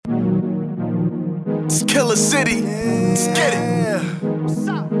It's Killa City. Let's get it. What's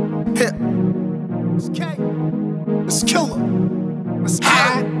up? Hip. It's K. It's Killa. Let's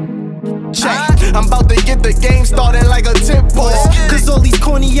get it. Check. I'm about to get the game started like a tip ball. Cause all these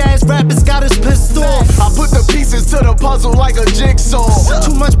corny ass rappers got us pissed off. I put the pieces to the puzzle like a jigsaw.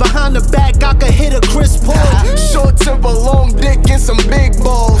 Too much behind the back, I could hit a Chris Paul. Short temper, long dick, and some big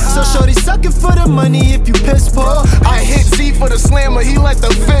balls. So shorty suckin' for the money if you piss poor. I hit Z for the slammer, he let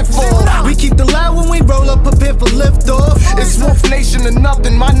the fifth fall. We keep the loud when we roll up, prepare for lift off. It's Wolf Nation or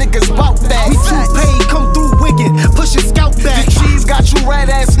nothing, my niggas bout that. We too paid, come through wicked, push your scalp back. The cheese got you rat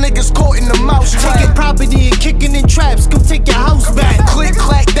ass niggas caught in the mouse trap. Taking property and kicking in traps, come take your house back. Click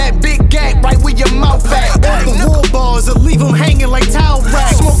clack that big gag right where your mouth at. Off the wall bars or leave them hanging like towel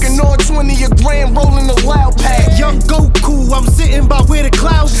racks. Smoking on 20 a gram, rolling a loud pack. Young Goku, I'm sitting by where the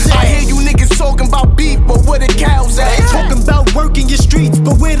clouds at. I hear you niggas talking about beef, but where the cows at? Talking about working your streets,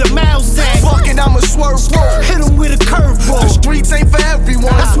 but where the mouths at? Fuck it, I'ma swerve. Hit them with a curveball. The streets ain't for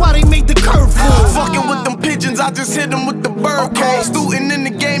everyone. That's why they make the curveball. Fucking with them pigeons, I just hit them with the bird cage. Student in the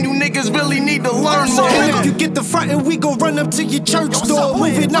game, you niggas really need to learn more. And if you get the front and we gon' run up to your church door.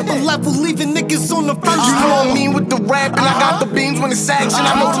 Moving up a level, leaving niggas on the first You know floor. what I mean with the rapping, I got the beams when it's action.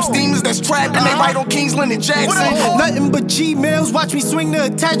 I know them steamers that's trapping, they right on Kingsland and Jackson. Nothing but Gmails, watch me swing the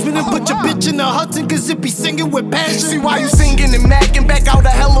attachment and put your bitch in the Hudson, cause it be singing with passion. See why you singing and macking, back out a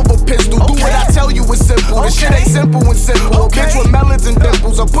hell of a pistol. Do what I tell you, it's simple. This shit ain't simple and simple. A bitch with melons and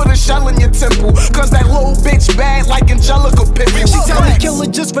dimples, or put a shell in your temple. Cause that little bitch bad like Angelica Pippin. She tell me, killer,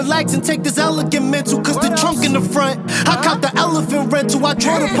 just relax and take this elegant mental. Cause the trunk in the front, I caught the elephant rental. I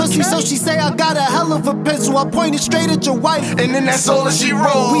draw the pussy, so she say I got a hell of a pencil. I point it straight at your wife, and then that's all that she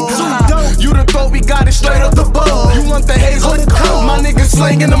roll. We too dope. You the thought we got it straight up the bowl. You want the hazel and cold, my niggas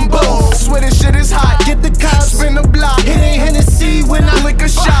slinging them both. Swear this shit is hot. Get the cops, spin the block. It ain't Hennessy when I lick a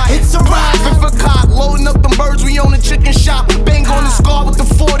shot. It's a ride. Fifth a cop, loading up them birds, we on the chicken shop. Bang on the scar with the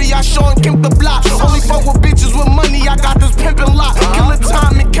 40, I show him Kemp the block. Only fuck with bitches with money, I got this pimpin' lot. Killa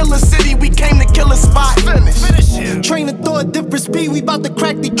time in Killa City, we came to kill a spot. Finish it. Train of thought, different speed, we bout to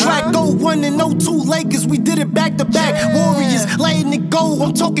crack the track. Go 1 and 0-2 Lakers, we did it back to back. Warriors, letting it go,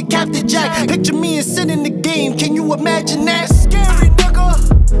 I'm talking Captain Jack. Picture me and sit in the game, can you imagine that? Scary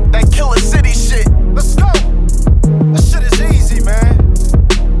nigga, that Killa City shit. Let's go. That shit is easy, man.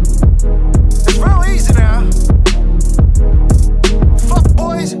 It's real easy now. Fuck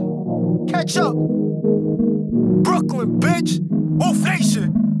boys, catch up. Brooklyn, bitch. Wolf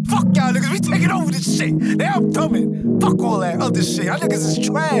Nation. Fuck y'all niggas, we taking over this shit. Now I'm dumbing. Fuck all that other shit. Y'all niggas is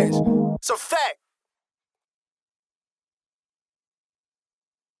trash. It's a fact.